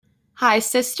Hi,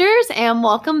 sisters, and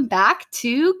welcome back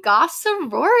to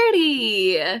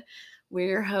Gosssorority. We're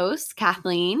your hosts,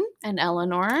 Kathleen and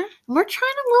Eleanor. We're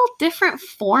trying a little different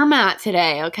format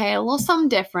today, okay? A little something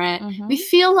different. Mhm. We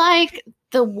feel like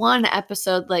the one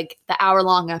episode, like the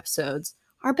hour-long episodes,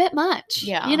 are a bit much.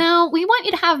 Yeah. You know, we want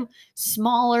you to have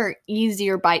smaller,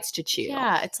 easier bites to chew.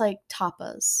 Yeah, it's like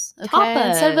tapas. Okay? Tapas.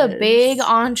 Instead of a big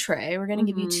entree, we're going to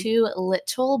give you Mhm. 2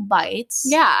 little bites.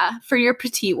 Yeah, for your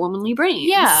petite womanly brains.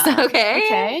 Yeah. Okay?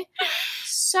 Okay.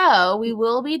 So we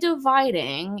will be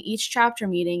dividing each chapter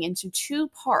meeting into 2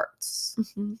 parts.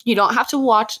 Mhm. You don't have to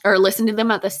watch or listen to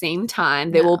them at the same time.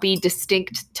 They No. will be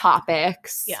distinct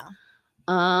topics. Yeah.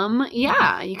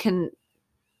 Yeah, you can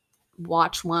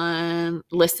watch one,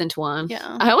 listen to one.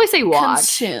 Yeah. I always say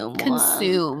watch.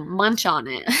 Consume. Munch on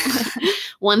it.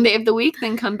 One day of the week,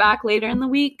 then come back later in the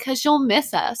week because you'll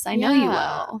miss us. I know you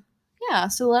Yeah. will. Yeah,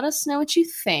 so let us know what you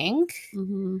think.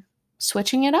 Mm-hmm.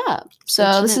 Switching it up. So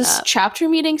Switching this it is up. chapter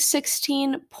meeting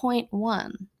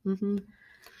 16.1. Mm-hmm.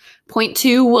 Point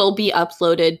 2 will be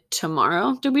uploaded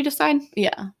tomorrow. Did we decide?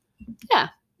 Yeah.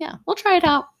 Yeah, we'll try it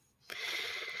out.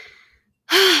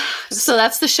 So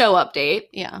that's the show update.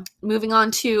 Yeah. Moving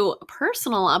on to a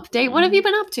personal update. What have you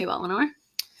been up to, Eleanor?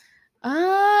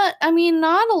 I mean,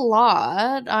 not a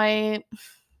lot. I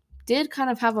did kind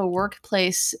of have a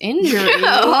workplace injury.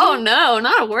 Oh no,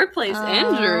 not a workplace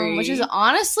injury. Which is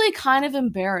honestly kind of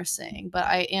embarrassing, but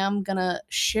I am gonna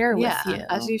share with you.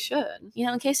 as you should. You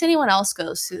know, in case anyone else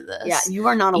goes through this. Yeah, you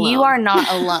are not alone. You are not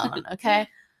alone, okay?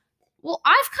 Well,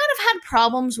 I've kind of had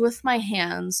problems with my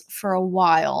hands for a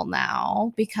while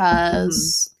now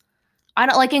because I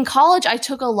don't like in college I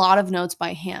took a lot of notes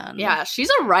by hand. Yeah, she's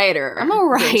a writer. I'm a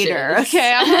writer. Bitches.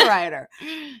 Okay, I'm a writer.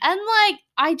 And like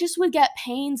I just would get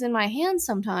pains in my hands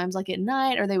sometimes, like at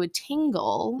night, or they would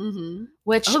tingle. Mm-hmm.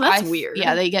 Which that's weird.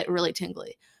 Yeah, they get really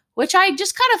tingly. Which I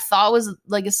just kind of thought was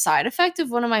like a side effect of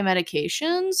one of my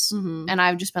medications. Mm-hmm. And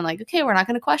I've just been like, okay, we're not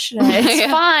going to question it. It's Yeah.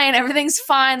 fine. Everything's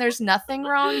fine. There's nothing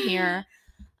wrong here.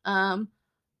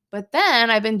 But then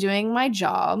I've been doing my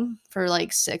job for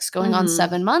like 6 going on Mhm.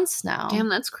 7 months now. Damn,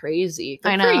 that's crazy. Good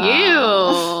I for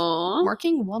know. you.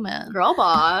 Working woman. Girl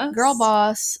boss. Girl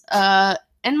boss.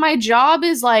 And my job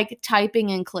is like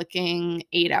typing and clicking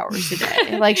 8 hours a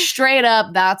day. Like straight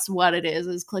up, that's what it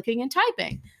is clicking and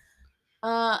typing.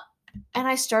 And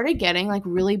I started getting like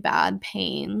really bad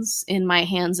pains in my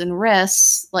hands and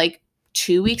wrists like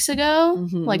 2 weeks ago.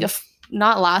 Mhm. Like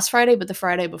not last Friday, but the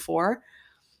Friday before.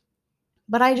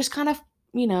 But I just kind of,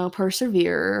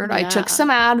 persevered. I took Yeah. some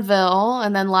Advil,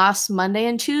 and then last Monday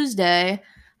and Tuesday,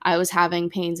 I was having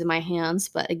pains in my hands.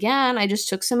 But again, I just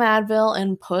took some Advil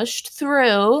and pushed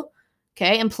through.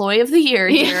 Okay, employee of the year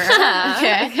here.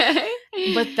 Yeah.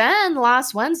 Okay. But then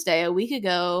last Wednesday, a week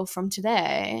ago from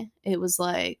today, it was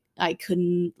like I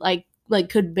couldn't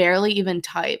could barely even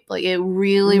type. Like it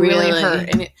really hurt.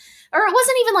 And it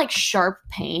wasn't even like sharp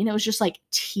pain. It was just like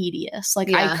tedious. Like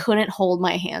Yeah. I couldn't hold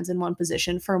my hands in one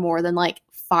position for more than like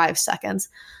 5 seconds.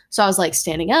 So I was like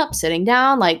standing up, sitting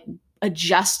down, like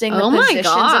adjusting the Oh my positions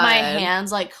of my God.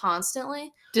 hands like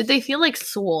constantly. Did they feel like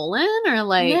swollen or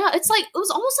like? Yeah, it's like it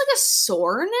was almost like a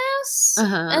soreness.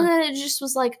 Uh-huh. And then it just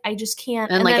was like I just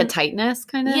can't. And like then, a tightness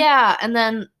kind of? yeah, and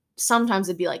then sometimes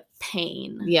it'd be like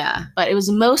pain. Yeah. But it was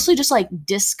mostly just like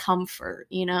discomfort,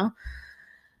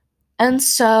 And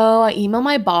so I emailed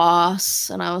my boss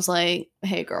and I was like,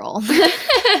 hey girl,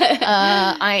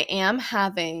 I am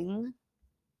having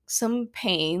some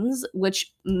pains,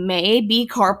 which may be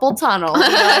carpal tunnel.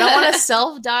 I don't want to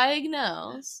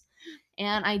self-diagnose.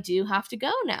 And I do have to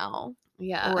go now.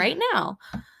 Yeah. Right now.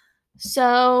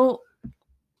 So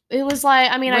it was like,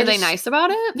 I mean, Were they nice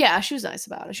about it? Yeah, she was nice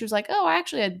about it. She was like, oh, I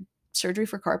actually had surgery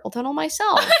for carpal tunnel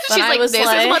myself. She's like, this is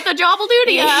what the job will do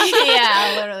to you.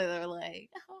 Yeah, literally, they're like,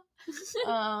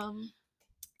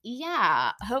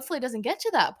 yeah, hopefully it doesn't get to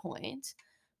that point.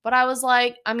 But I was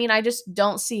like, I mean, I just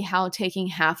don't see how taking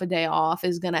half a day off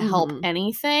is going to help Mhm.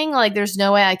 anything. Like, there's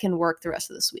no way I can work the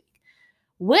rest of this week.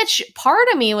 Which part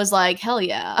of me was like, hell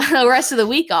yeah, the rest of the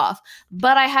week off.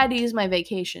 But I had to use my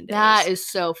vacation days. That is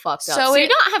so fucked up. So So you it-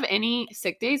 don't have any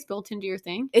sick days built into your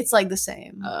thing? It's like the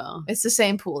same. Oh. It's the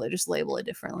same pool. They just label it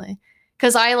differently.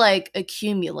 Because I like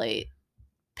accumulate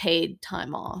paid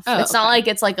time off. Oh, It's not okay. like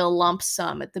it's like a lump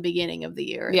sum at the beginning of the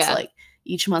year. It's Yeah. like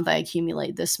each month I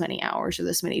accumulate this many hours or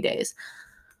this many days,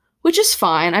 which is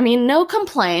fine. I mean, no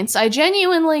complaints. I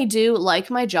genuinely do like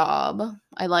my job.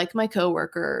 I like my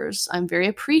coworkers. I'm very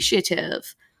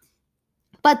appreciative.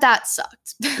 But that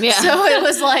sucked. Yeah. So it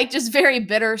was like just very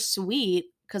bittersweet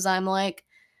because I'm like,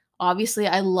 obviously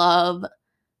I love,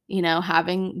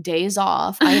 having days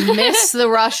off. I miss the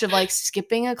rush of like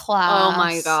skipping a class. Oh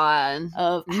my God.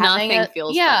 Of Nothing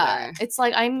feels better. It's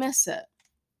like I miss it.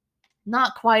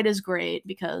 Not quite as great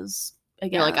because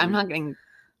again, You're like, I'm not getting.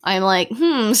 I'm like,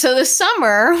 so this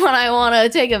summer when I want to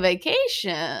take a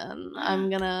vacation,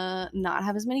 I'm gonna not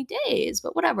have as many days,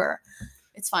 but whatever.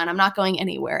 It's fine. I'm not going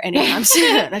anywhere anytime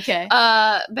soon. Okay.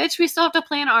 Bitch, we still have to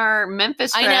plan our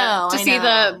Memphis trip to see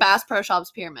the Bass Pro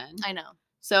Shops Pyramid. I know.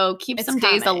 So keep It's some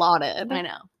days coming. allotted. I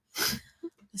know.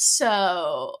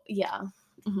 So yeah.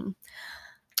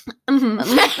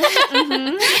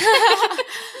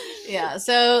 Yeah.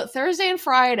 So Thursday and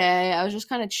Friday, I was just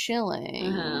kind of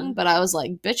chilling, but I was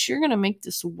like, "Bitch, you're gonna make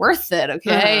this worth it,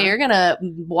 okay? You're gonna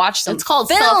watch some. It's called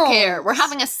films. self-care. We're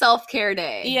having a self-care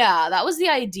day. Yeah, that was the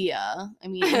idea. I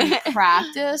mean, in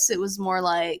practice, it was more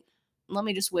like, let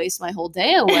me just waste my whole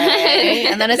day away,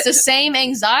 and then it's the same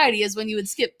anxiety as when you would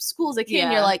skip school as a kid.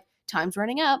 And you're like, time's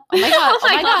running up. Oh my God. Oh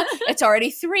my God. It's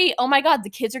already 3. Oh my God. The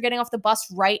kids are getting off the bus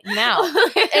right now.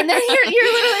 And then you're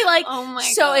literally like, oh my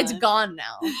God. It's gone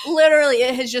now. Literally,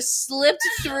 it has just slipped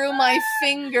through my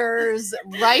fingers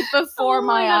right before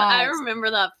my eyes. I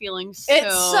remember that feeling so It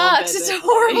sucks. vividly. It's a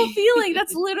horrible feeling.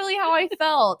 That's literally how I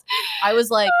felt. I was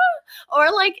like,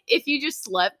 or like if you just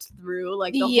slept through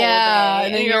like the whole day.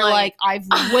 And then you're like, I've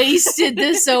wasted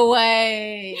this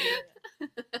away.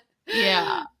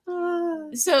 Yeah.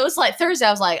 So it was like Thursday,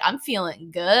 I was like, I'm feeling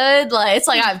good. Like, it's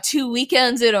like I have 2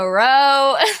 weekends in a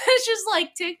row. And it's just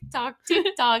like TikTok.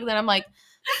 Then I'm like,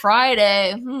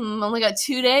 Friday, only got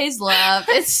 2 days left.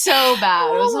 It's so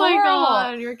bad. It was horrible.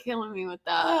 God, you're killing me with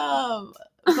that.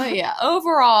 But yeah,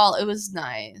 overall, it was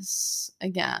nice.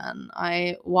 Again,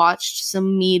 I watched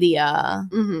some media.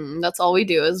 That's all we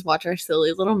do is watch our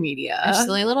silly little media.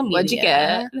 What'd you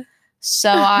get?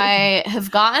 So I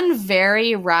have gotten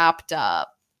very wrapped up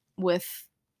with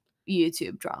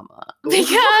YouTube drama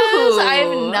because I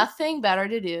have nothing better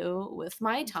to do with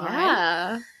my time.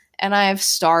 Yeah. And I've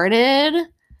started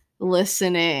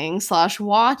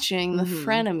listening/watching the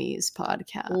Frenemies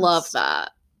podcast. Love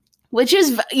that. Which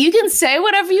is, you can say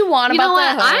whatever you want about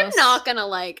that host. I'm not gonna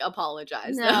like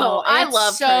apologize. No, I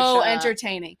love so Trisha.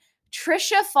 entertaining.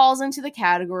 Trisha falls into the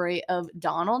category of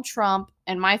Donald Trump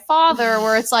and my father,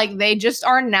 where it's like they just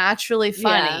are naturally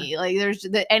funny. Yeah. Like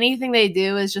anything they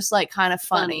do is just like kind of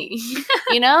funny.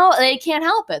 They can't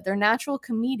help it. They're natural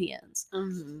comedians.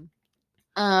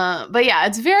 But yeah,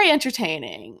 it's very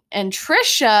entertaining. And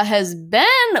Trisha has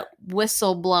been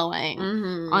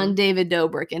whistleblowing on David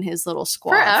Dobrik and his little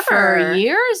squad for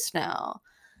years now.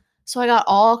 So I got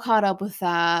all caught up with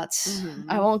that.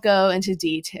 I won't go into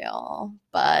detail,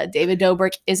 but David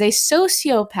Dobrik is a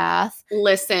sociopath.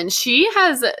 Listen, she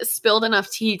has spilled enough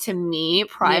tea to me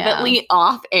privately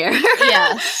off air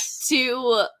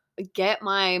to get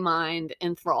my mind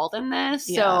enthralled in this.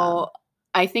 Yeah. So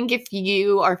I think if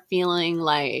you are feeling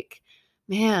like,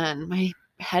 man, my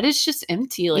head is just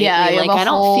empty lately. Yeah, like I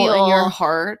don't feel in your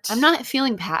heart. I'm not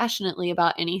feeling passionately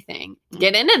about anything.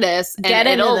 Get into this, and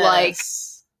it'll like.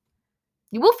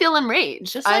 You will feel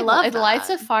enraged. Just like, I love it. Lights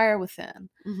a fire within.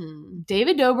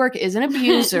 David Dobrik is an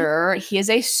abuser. He is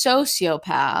a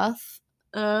sociopath,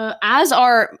 as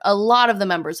are a lot of the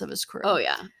members of his crew. Oh,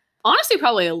 yeah. Honestly,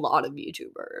 probably a lot of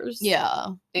YouTubers. Yeah.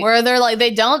 Where they're like,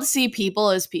 they don't see people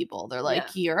as people. They're like,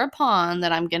 you're a pawn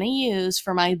that I'm going to use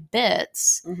for my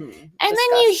bits. And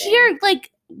then you hear,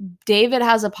 like, David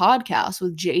has a podcast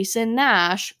with Jason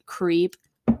Nash, creep,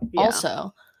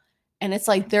 also. And it's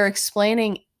like they're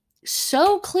explaining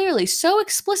so clearly, so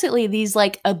explicitly these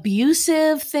like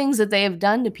abusive things that they have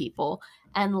done to people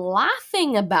and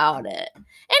laughing about it.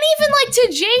 And even like to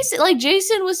Jason, like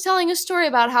Jason was telling a story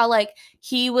about how like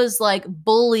he was like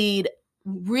bullied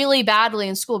really badly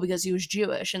in school because he was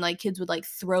Jewish and like kids would like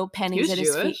throw pennies at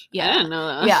his feet. Yeah. I didn't know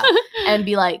that. Yeah. And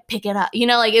be like, pick it up.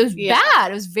 Like it was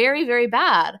bad. It was very, very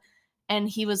bad. And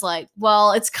he was like,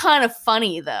 well, it's kind of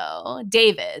funny, though,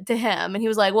 David, to him. And he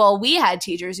was like, well, we had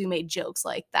teachers who made jokes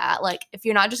like that. Like, if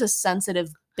you're not just a sensitive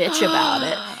bitch about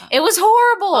it. It was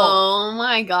horrible. Oh,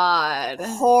 my God.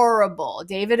 Horrible.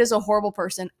 David is a horrible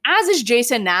person, as is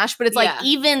Jason Nash. But it's like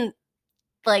even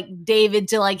like David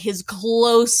to like his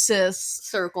closest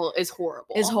circle is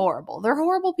horrible. They're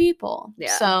horrible people.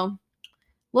 Yeah. So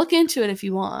look into it if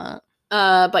you want.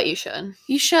 But you should.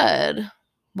 You should.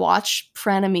 Watch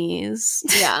Frenemies.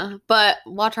 Yeah, but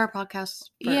watch our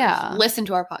podcast first. Yeah. Listen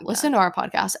to our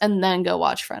podcast. And then go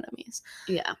watch Frenemies.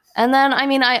 Yeah. And then, I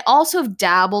mean, I also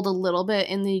dabbled a little bit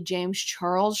in the James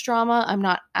Charles drama. I'm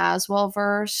not as well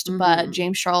versed, but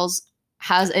James Charles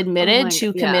has admitted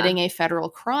to committing a federal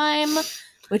crime,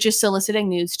 which is soliciting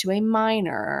nudes to a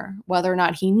minor. Whether or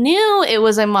not he knew it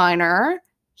was a minor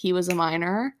he was a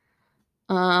minor.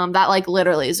 That like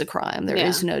literally is a crime. There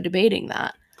is no debating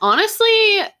that.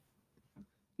 Honestly,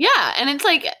 yeah. And it's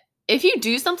like, if you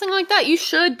do something like that, you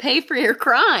should pay for your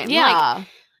crime. Yeah.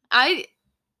 Like,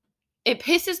 it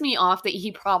pisses me off that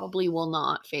he probably will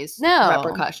not face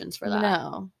repercussions for that.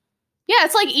 No. Yeah,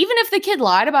 it's like, even if the kid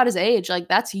lied about his age, like,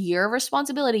 that's your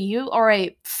responsibility. You are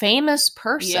a famous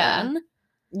person. Yeah.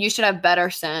 You should have better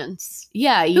sense.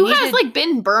 Yeah. Who has, like,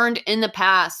 been burned in the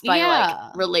past by,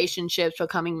 like, relationships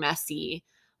becoming messy?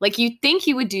 Like, you think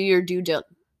you would do your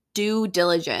due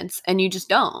diligence, and you just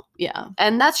don't. Yeah.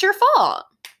 And that's your fault.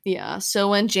 Yeah. So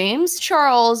when James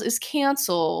Charles is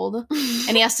canceled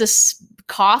and he has to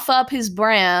cough up his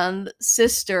brand,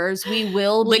 Sisters, we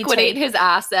will liquidate his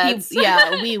assets.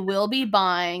 We will be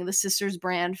buying the Sisters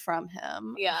brand from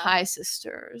him. Yeah. Hi,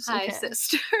 Sisters. Hi,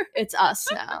 Sister. It's us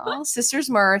now. Sisters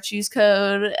merch. Use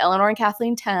code Eleanor and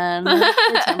Kathleen 10 for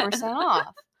 10%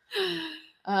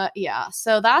 off. Yeah.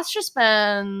 So that's just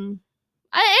been.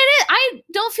 I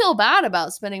don't feel bad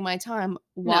about spending my time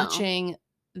watching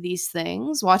these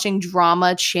things, watching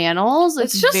drama channels.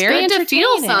 It's just very good to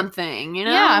feel something, you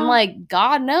know? Yeah, I'm like,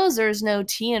 God knows there's no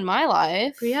tea in my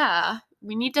life. Yeah,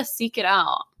 we need to seek it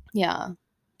out. Yeah,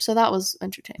 so that was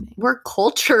entertaining. We're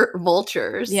culture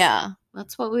vultures. Yeah.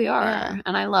 That's what we are,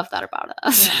 and I love that about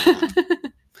us. Yeah.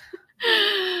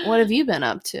 What have you been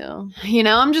up to? You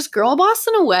know, I'm just girl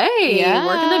bossing away. Yeah,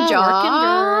 working a job.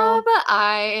 Girl.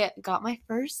 I got my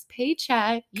first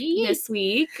paycheck this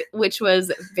week, which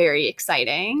was very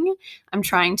exciting. I'm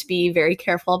trying to be very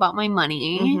careful about my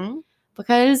money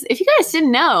because if you guys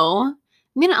didn't know,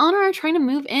 me and Eleanor are trying to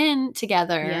move in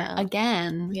together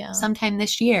again sometime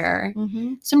this year.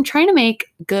 So I'm trying to make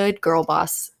good girl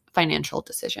boss financial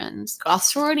decisions. Goth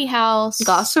Sorority House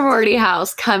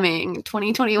coming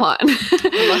 2021.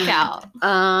 Look out.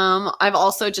 I've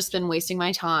also just been wasting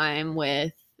my time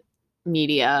with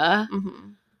media.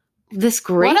 This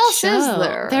great what else show. Is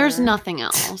there? There's nothing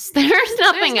else. There's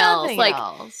nothing else. Like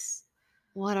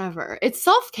whatever. It's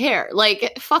self-care.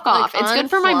 Like fuck off. It's good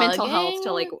for my mental health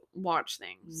to like watch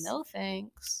things. No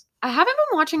thanks. I haven't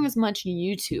been watching as much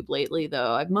YouTube lately,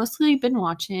 though. I've mostly been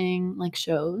watching, like,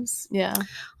 shows. Yeah.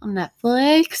 On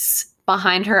Netflix.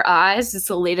 Behind Her Eyes. It's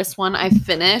the latest one I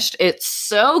finished. It's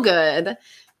so good.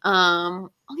 I'll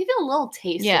give you a little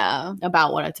taste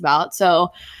about what it's about.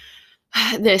 So,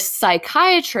 this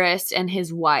psychiatrist and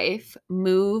his wife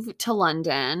move to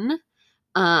London.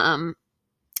 And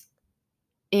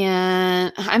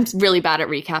I'm really bad at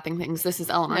recapping things. This is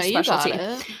Eleanor's specialty.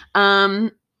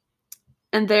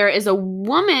 And there is a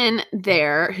woman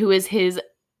there who is his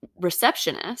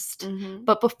receptionist.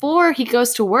 But before he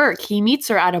goes to work, he meets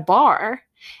her at a bar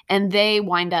and they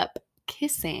wind up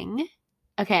kissing.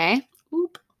 Okay.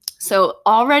 Oop. So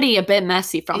already a bit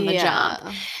messy from the jump.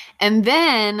 And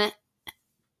then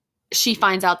she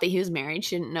finds out that he was married.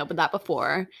 She didn't know about that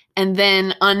before. And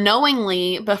then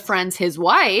unknowingly befriends his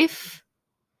wife.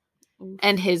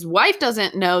 And his wife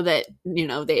doesn't know that, you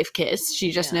know, they've kissed.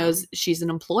 She just knows she's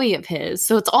an employee of his.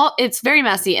 So it's very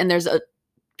messy. And there's a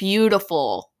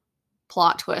beautiful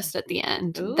plot twist at the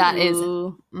end. Ooh. That is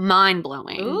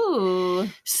mind-blowing. Ooh.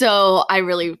 So I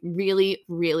really, really,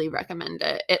 really recommend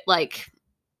it. It like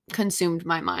consumed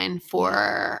my mind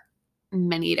for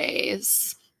many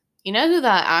days. You know who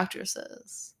that actress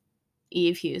is?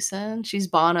 Eve Hewson. She's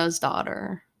Bono's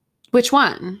daughter. Which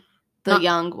one? The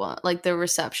young one, like the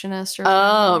receptionist. Or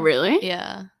something. Really?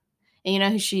 Yeah. And you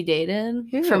know who she dated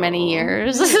for many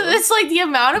years? It's like the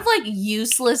amount of like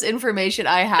useless information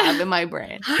I have in my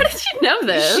brain. How did you know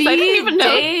this? She I didn't even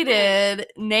know. Dated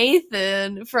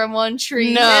Nathan from One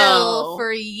Tree Hill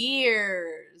for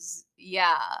years.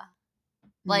 Yeah.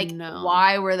 Like,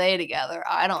 why were they together?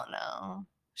 I don't know.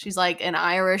 She's like an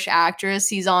Irish actress.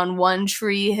 He's on One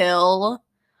Tree Hill.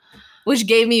 Which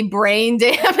gave me brain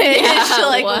damage. Yeah,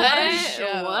 like, what a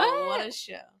show. What a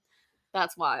show.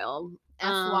 That's wild.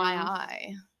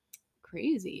 FYI.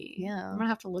 Crazy. Yeah. I'm going to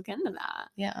have to look into that.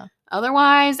 Yeah.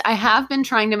 Otherwise, I have been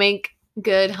trying to make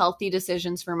good, healthy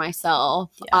decisions for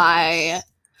myself. Yes. I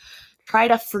tried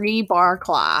a free bar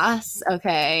class,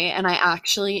 okay, and I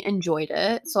actually enjoyed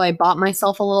it. So I bought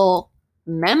myself a little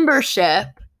membership.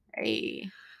 Hey.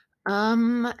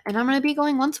 And I'm going to be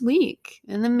going once a week.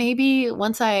 And then maybe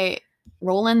once I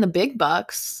roll in the big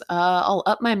bucks, I'll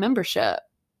up my membership.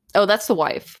 Oh, that's the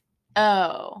wife.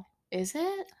 Oh, is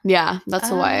it? Yeah, that's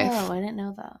the wife. Oh, I didn't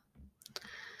know that.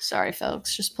 Sorry,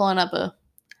 folks. Just pulling up a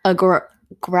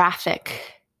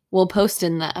graphic. We'll post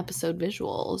in the episode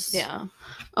visuals. Yeah.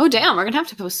 Oh, damn. We're going to have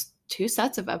to post 2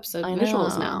 sets of episode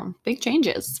visuals now. Big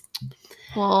changes.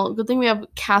 Well, good thing we have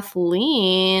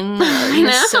Kathleen,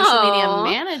 your social media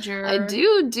manager. I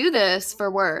do this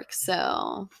for work,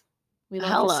 so we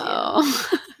love to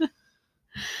see you.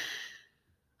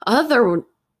 Other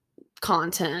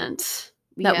content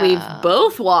that we've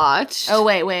both watched. Oh,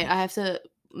 wait. I have to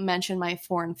mention my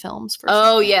foreign films first.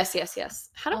 Oh, yes.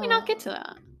 How did we not get to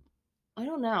that? I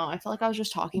don't know. I feel like I was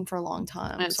just talking for a long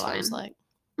time. That's so fine. I was like...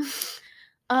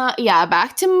 yeah,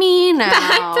 back to me now.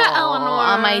 Back to Eleanor.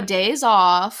 On my days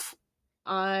off,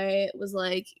 I was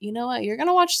like, you know what? You're going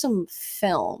to watch some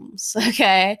films,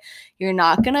 okay? You're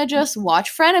not going to just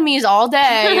watch Frenemies all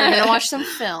day. You're going to watch some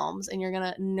films, and you're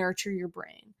going to nurture your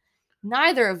brain.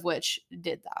 Neither of which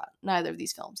did that. Neither of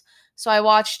these films. So I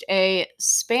watched a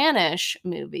Spanish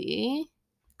movie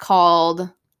called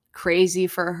Crazy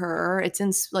for Her. It's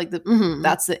in, like,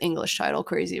 that's the English title,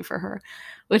 Crazy for Her,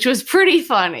 which was pretty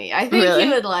funny. I think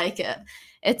you would like it.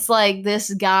 It's like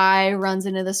this guy runs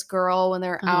into this girl when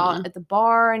they're out at the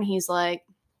bar, and he's like,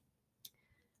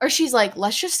 or she's like,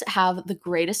 let's just have the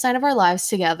greatest night of our lives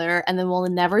together, and then we'll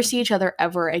never see each other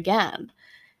ever again.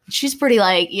 She's pretty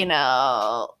like, you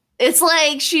know, it's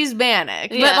like she's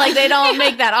manic, but like they don't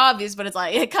make that obvious, but it's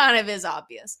like, it kind of is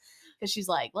obvious. Because she's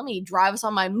like, let me drive us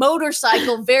on my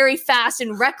motorcycle very fast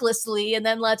and recklessly, and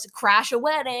then let's crash a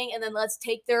wedding, and then let's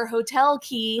take their hotel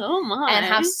key and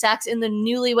have sex in the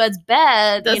newlywed's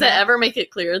bed. Does it ever make it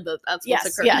clear that that's what's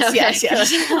occurring? Yes.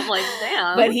 I'm like,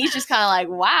 damn. But he's just kind of like,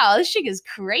 wow, this chick is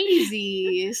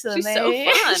crazy. So she's so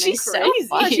fun. She's crazy. So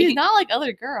fun. She's not like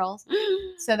other girls.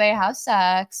 So they have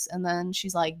sex, and then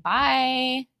she's like,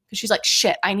 bye. Because she's like,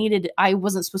 shit, I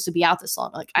wasn't supposed to be out this long.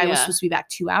 Like, I was supposed to be back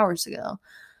 2 hours ago.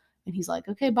 And he's like,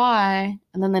 okay, bye.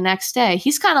 And then the next day,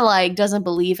 he's kind of like, doesn't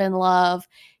believe in love.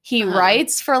 He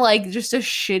writes for like just a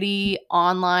shitty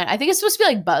online, I think it's supposed to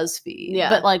be like BuzzFeed,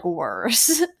 but like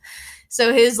worse.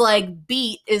 So his like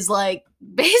beat is like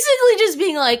basically just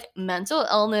being like, mental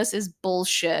illness is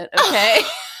bullshit, okay?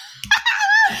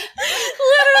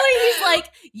 Literally, he's like,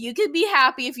 you could be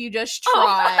happy if you just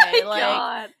try.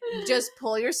 God. Just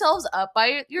pull yourselves up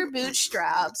by your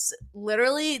bootstraps.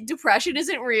 Literally, depression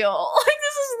isn't real. Like,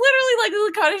 this is literally like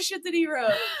the kind of shit that he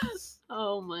wrote.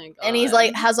 Oh my God. And he's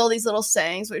like, has all these little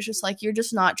sayings where it's just like, you're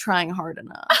just not trying hard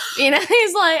enough. You know,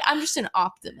 he's like, I'm just an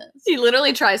optimist. He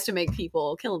literally tries to make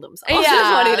people kill themselves.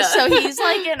 Yeah, what he does. So he's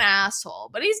like an asshole,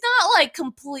 but he's not like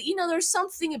complete, you know, there's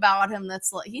something about him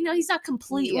that's like, you know, he's not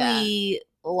completely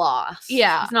lost.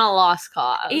 Yeah. He's not a lost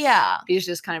cause. Yeah. He's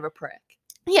just kind of a prick.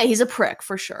 Yeah, he's a prick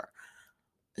for sure.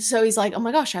 So he's like, oh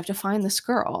my gosh, I have to find this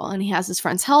girl. And he has his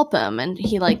friends help him. And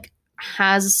he like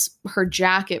has her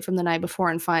jacket from the night before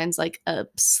and finds like a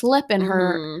slip in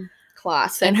her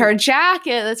classic in her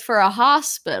jacket that's for a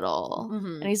hospital.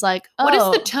 And he's like, oh. What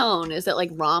is the tone? Is it like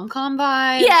rom-com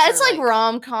vibes? Yeah, it's like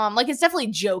rom-com. Like, it's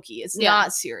definitely jokey. It's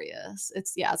not serious.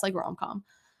 It's like rom-com.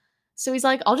 So he's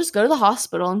like, I'll just go to the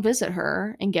hospital and visit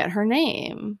her and get her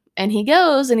name. And he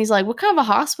goes and he's like, what kind of a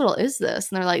hospital is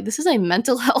this? And they're like, this is a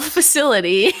mental health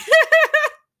facility.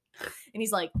 And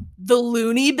he's like, the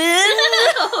loony bin?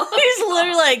 He's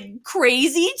literally like,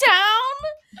 crazy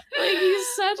town? Like,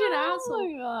 he's such an asshole.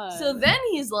 Oh my God. So then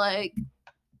he's like,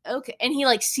 okay. And he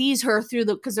like sees her through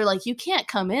because they're like, you can't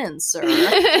come in, sir.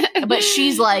 But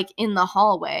she's like in the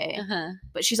hallway.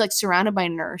 But she's like surrounded by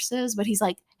nurses. But he's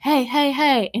like,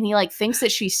 hey. And he like thinks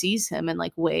that she sees him and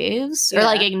like waves or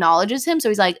like acknowledges him. So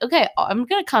he's like, okay, I'm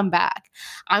going to come back.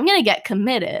 I'm going to get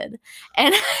committed.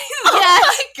 And oh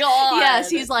my God.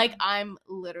 Yes, he's like, I'm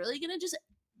literally going to just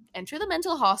enter the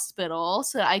mental hospital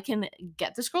so that I can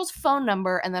get this girl's phone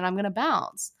number and then I'm going to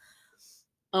bounce.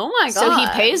 Oh my God. So he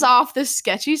pays off this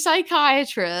sketchy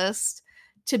psychiatrist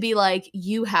to be like,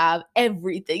 you have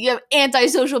everything. You have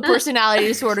antisocial personality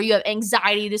disorder. You have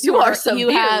anxiety disorder.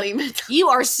 You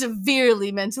are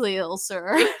severely mentally ill,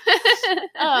 sir.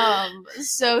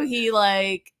 So he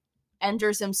like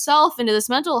enters himself into this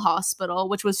mental hospital,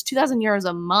 which was 2,000 euros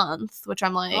a month, which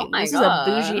I'm like, this is a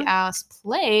bougie ass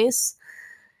place.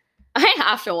 I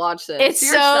have to watch this. It's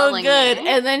so good.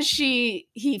 And then he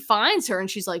finds her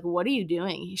and she's like, what are you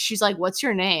doing? She's like, what's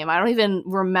your name? I don't even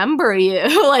remember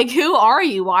you. Like, who are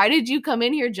you? Why did you come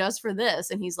in here just for this?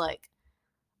 And he's like,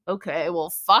 okay,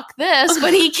 well, fuck this.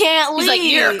 But he can't leave. He's like,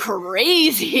 you're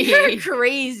crazy. You're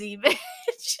crazy,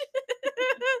 bitch.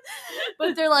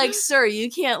 But they're like, sir, you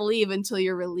can't leave until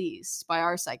you're released by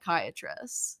our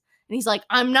psychiatrist. And he's like,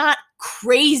 I'm not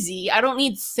crazy. I don't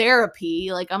need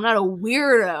therapy. Like, I'm not a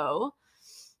weirdo.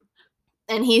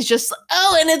 And he's just,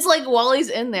 and it's like, while he's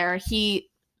in there, he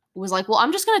was like, well,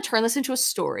 I'm just going to turn this into a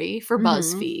story for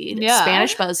BuzzFeed,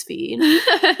 Spanish BuzzFeed,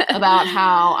 about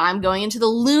how I'm going into the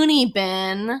loony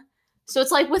bin So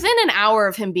it's like within an hour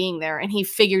of him being there, and he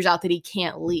figures out that he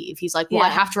can't leave. He's like, well, I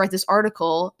have to write this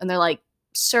article. And they're like,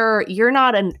 sir, you're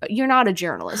not a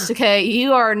journalist, okay?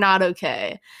 You are not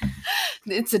okay.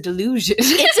 It's a delusion.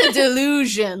 It's a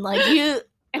delusion. Like, you...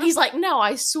 And he's like, no,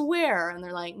 I swear. And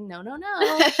they're like, no.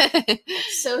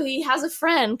 So he has a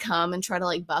friend come and try to,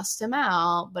 like, bust him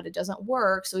out, but it doesn't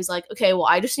work. So he's like, okay, well,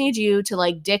 I just need you to,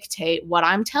 like, dictate what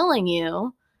I'm telling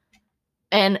you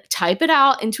and type it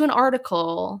out into an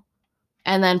article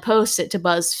and then post it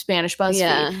to Spanish BuzzFeed.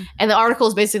 Yeah. And the article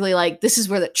is basically like, this is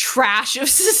where the trash of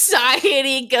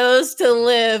society goes to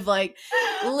live. Like,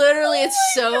 literally, it's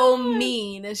so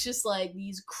mean. It's just like,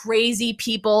 these crazy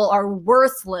people are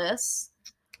worthless.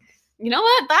 You know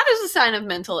what? That is a sign of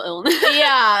mental illness.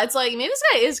 Yeah, it's like, maybe this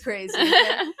guy is crazy.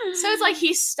 So it's like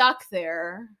he's stuck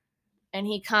there, and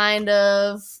he kind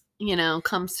of,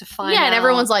 comes to find out. Yeah, and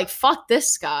everyone's like, fuck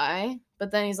this guy.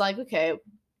 But then he's like, okay,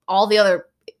 all the other,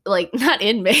 like, not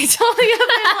inmates, all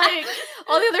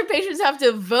the other patients have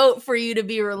to vote for you to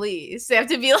be released. They have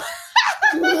to be like,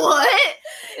 what?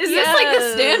 Is this like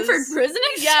the Stanford prison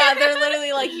experiment? Yeah, they're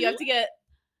literally like, you have to get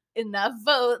enough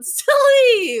votes to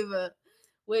leave.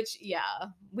 Which, yeah,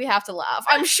 we have to laugh.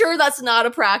 I'm sure that's not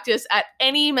a practice at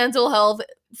any mental health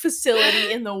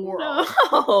facility in the world.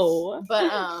 No.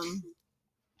 But,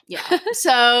 yeah.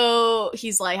 So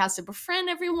he's like, has to befriend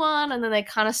everyone, and then they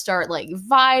kind of start like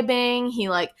vibing. He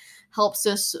like helps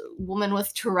this woman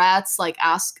with Tourette's like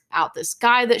ask out this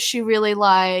guy that she really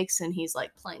likes, and he's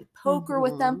like playing poker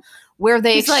with them. Where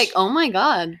he's like, oh my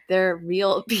god, they're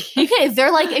real people. Okay,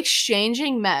 they're like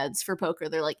exchanging meds for poker.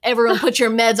 They're like, everyone put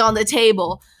your meds on the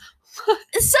table. Some of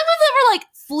them are like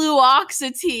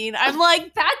fluoxetine. I'm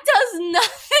like, that does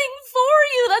nothing for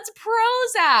you. That's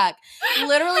Prozac.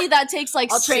 Literally, that takes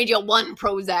like... I'll trade you one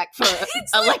Prozac for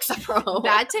Lexapro.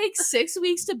 That takes 6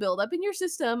 weeks to build up in your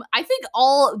system. I think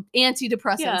all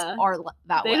antidepressants are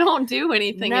that way. They don't do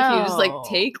anything if you just like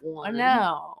take one.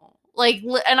 No. Like,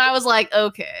 and I was like,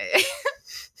 okay,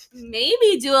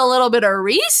 maybe do a little bit of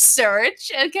research,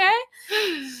 okay?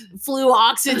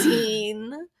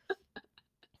 Fluoxetine.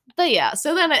 But yeah,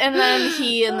 so then, and then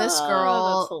he and this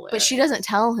girl, but she doesn't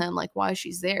tell him, like, why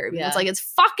she's there. It's like, it's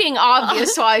fucking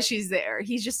obvious why she's there.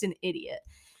 He's just an idiot.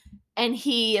 And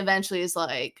he eventually is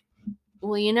like,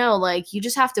 well, like, you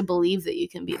just have to believe that you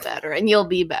can be better and you'll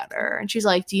be better. And she's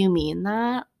like, do you mean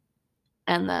that?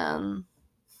 And then...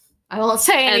 I won't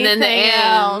say anything and then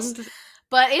else.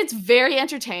 But it's very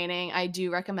entertaining. I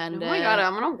do recommend it. Oh my god,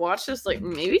 I'm gonna watch this like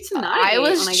maybe tonight. I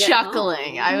was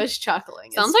chuckling.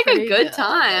 Sounds like a good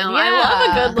time. Yeah. I love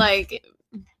a good like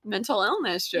mental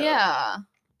illness joke. Yeah.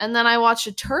 And then I watched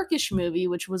a Turkish movie,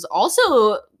 which was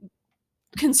also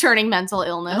concerning mental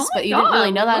illness, but you didn't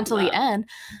really know that until the end.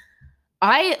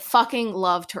 I fucking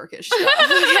love Turkish stuff.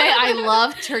 Okay, I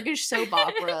love Turkish soap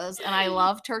operas and I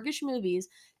love Turkish movies.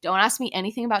 Don't ask me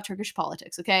anything about Turkish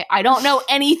politics, okay? I don't know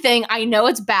anything. I know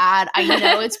it's bad. I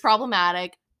know it's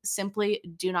problematic. Simply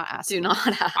do not ask me. Do not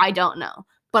ask. I don't know.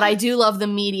 But I do love the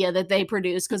media that they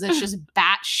produce because it's just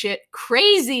batshit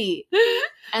crazy.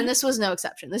 And this was no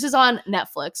exception. This is on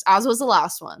Netflix, as was the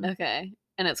last one. Okay.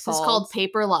 And it's called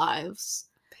Paper Lives.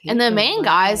 And the main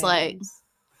guy's like,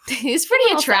 he's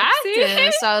pretty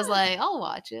attractive. So I was like, I'll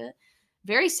watch it.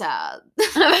 Very sad.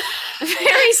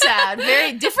 Very sad.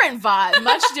 Very different vibe.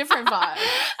 Much different vibe.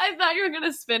 I thought you were going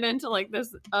to spin into like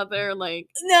this other like...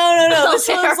 No. This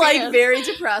one's like very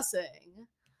depressing.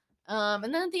 And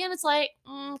then at the end it's like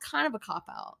kind of a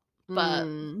cop-out. But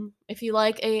if you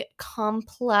like a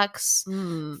complex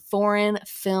foreign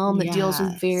film that deals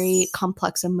with very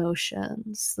complex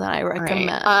emotions, then I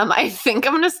recommend. Right. I think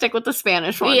I'm going to stick with the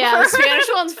Spanish one. Yeah, the Spanish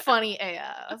one's funny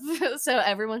AF. So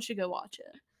everyone should go watch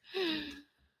it.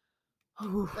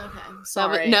 Okay,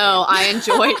 sorry. No, I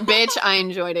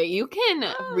enjoyed it. You can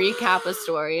recap a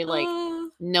story like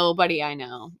nobody I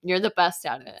know. You're the best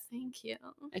at it. Thank you.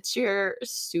 It's your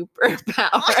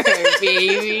superpower,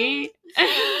 baby.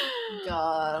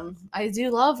 God, I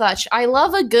do love that. I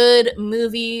love a good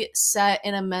movie set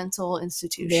in a mental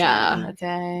institution. Yeah.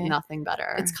 Okay. Nothing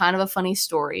better. It's kind of a funny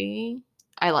story.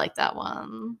 I like that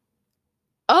one.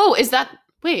 Oh, is that...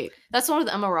 Wait, that's one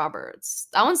with Emma Roberts.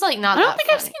 That one's like not. I don't think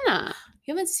I've seen that.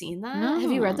 You haven't seen that? No.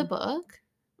 Have you read the book?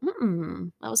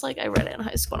 Mm-mm. I was like, I read it in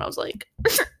high school, and I was like,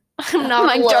 I'm not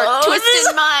my dark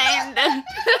twisted mind.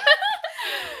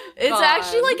 It's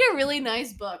actually like a really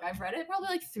nice book. I've read it probably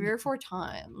like 3 or 4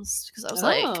 times because I was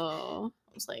like,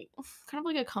 kind of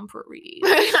like a comfort read.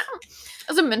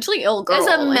 As a mentally ill girl, as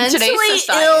a mentally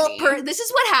ill this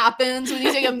is what happens when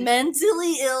you take a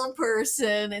mentally ill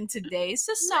person in today's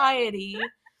society.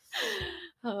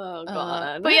 Oh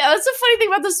god. But yeah, that's the funny thing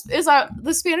about this is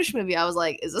the Spanish movie. I was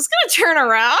like, is this gonna turn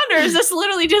around, or is this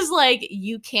literally just like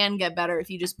you can get better if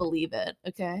you just believe it?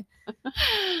 Okay.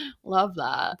 Love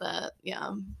that. But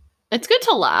yeah, it's good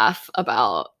to laugh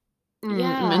about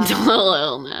mental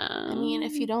illness. I mean,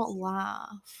 if you don't laugh,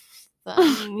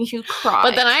 then you cry.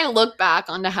 But then I look back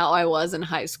onto how I was in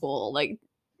high school, like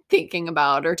thinking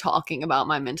about or talking about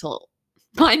my mental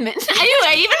I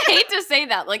even hate to say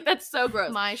that. Like, that's so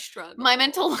gross. My struggle. My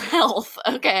mental health,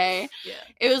 okay? Yeah.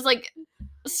 It was, like,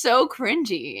 so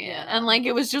cringy. Yeah. And, like,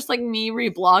 it was just, like, me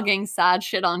reblogging sad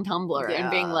shit on Tumblr and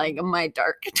being like, my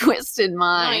dark, twisted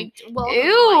mind. Ew.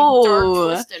 My dark,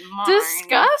 twisted mind.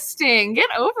 Disgusting. Get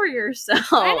over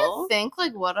yourself. I don't think,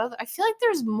 like, what other... I feel like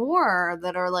there's more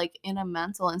that are, like, in a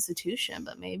mental institution,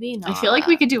 but maybe not. I feel like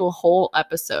we could do a whole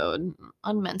episode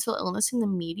on mental illness in the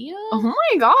media. Oh,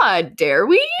 my God. Dare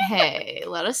we? Hey,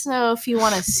 let us know if you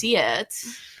want to see it.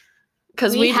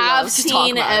 Because we have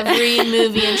seen every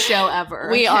movie and show ever.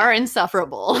 We are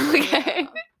insufferable. Okay.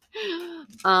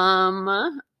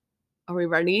 Are we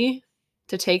ready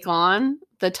to take on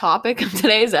the topic of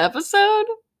today's episode?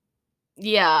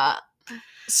 Yeah.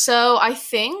 So I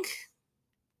think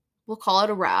we'll call it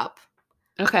a wrap.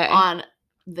 Okay. On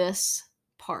this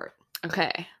part.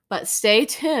 Okay. But stay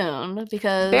tuned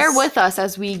because... bear with us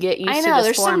as we get used to this format.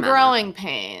 There's some growing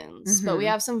pains, but we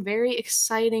have some very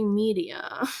exciting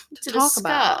media to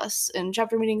discuss in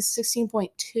chapter meeting 16.2.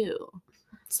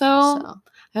 So, I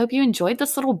hope you enjoyed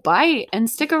this little bite and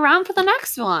stick around for the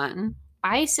next one.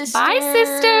 Bye, sisters. Bye,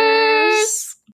 sisters.